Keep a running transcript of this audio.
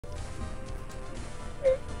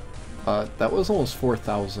That was almost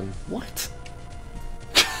 4,000. What?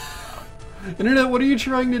 Internet, what are you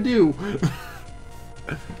trying to do?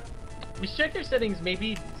 We should check their settings,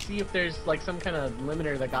 maybe see if there's like some kind of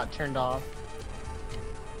limiter that got turned off.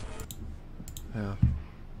 Yeah.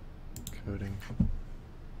 Coding.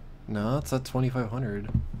 No, it's at 2,500.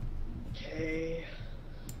 Okay.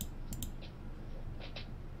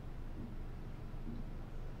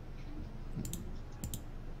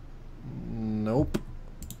 Nope.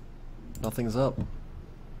 Nothing's up.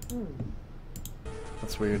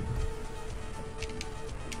 That's weird.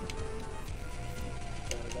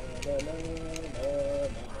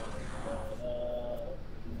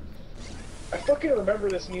 I fucking remember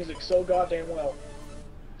this music so goddamn well.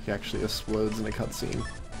 He actually explodes in a cutscene.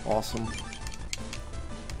 Awesome.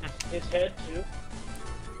 His head, too.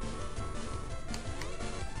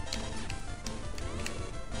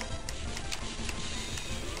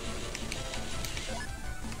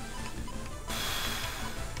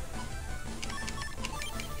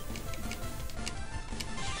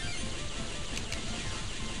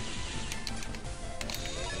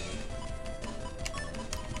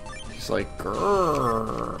 He's like,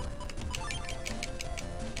 grrr.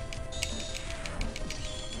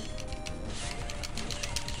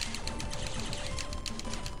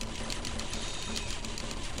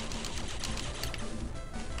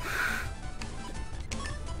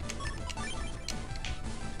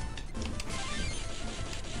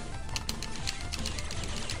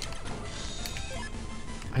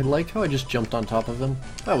 I like how I just jumped on top of him.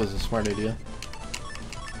 That was a smart idea.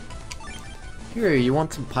 Here, you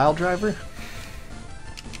want some pile driver?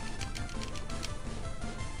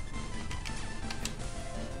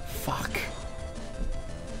 Fuck.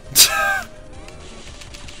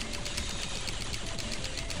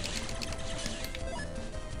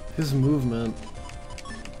 His movement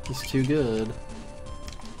is too good.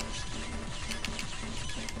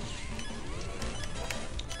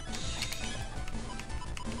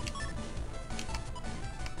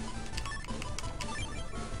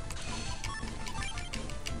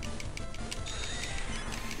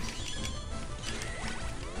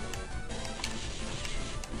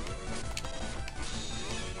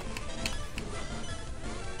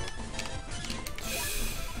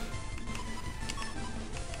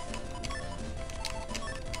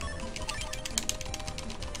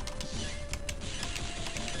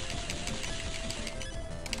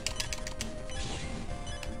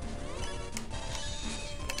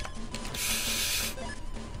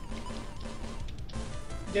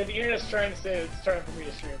 Yeah, the internet's trying to say it's time for me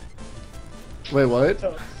to stream. Wait, what?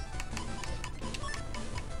 So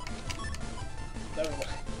never mind.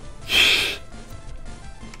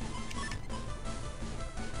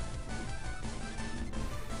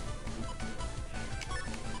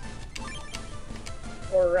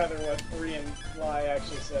 Or rather, what Marie and Lai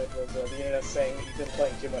actually said was the internet saying that you've been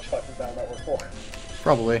playing too much fucking Battle Network 4.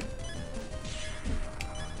 Probably.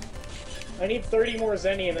 I need 30 more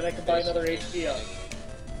Zenny and then I can buy another HDI.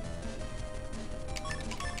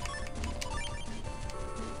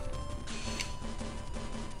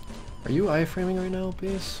 Are you iframing right now,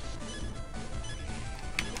 Base?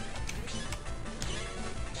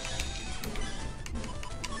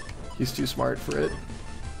 He's too smart for it.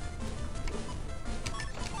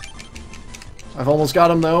 I've almost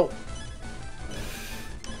got him though.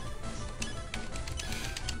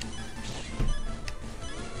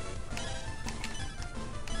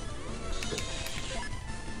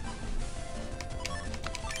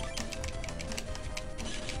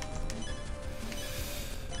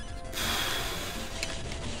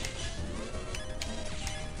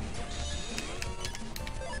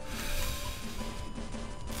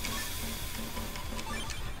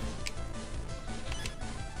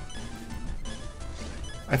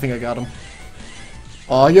 I think I got him.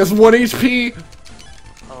 Oh, he has 1 HP!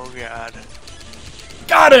 Oh god.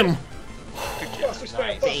 Got him!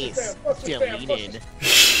 Base deleted.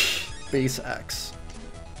 Base X.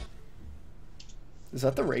 Is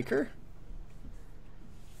that the Raker?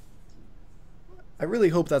 I really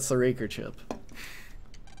hope that's the Raker chip.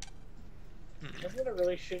 Isn't it a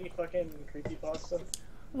really shitty fucking creepypasta?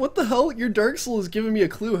 What the hell? Your Dark Soul is giving me a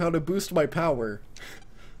clue how to boost my power.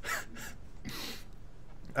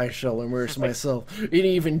 I shall immerse myself in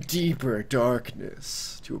even deeper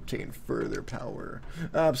darkness to obtain further power.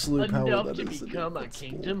 Absolute power Enough that to is become a invincible.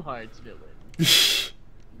 Kingdom Hearts villain.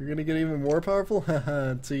 You're gonna get even more powerful?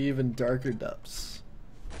 Haha, to even darker depths.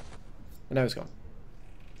 And now he's gone.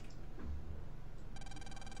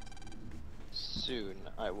 Soon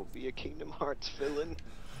I will be a Kingdom Hearts villain,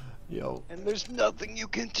 Yo. and there's nothing you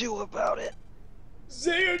can do about it.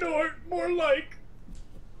 Xehanort, more like!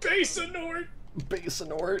 Basinort!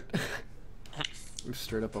 Basinort. We've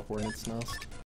stirred up a hornet's nest.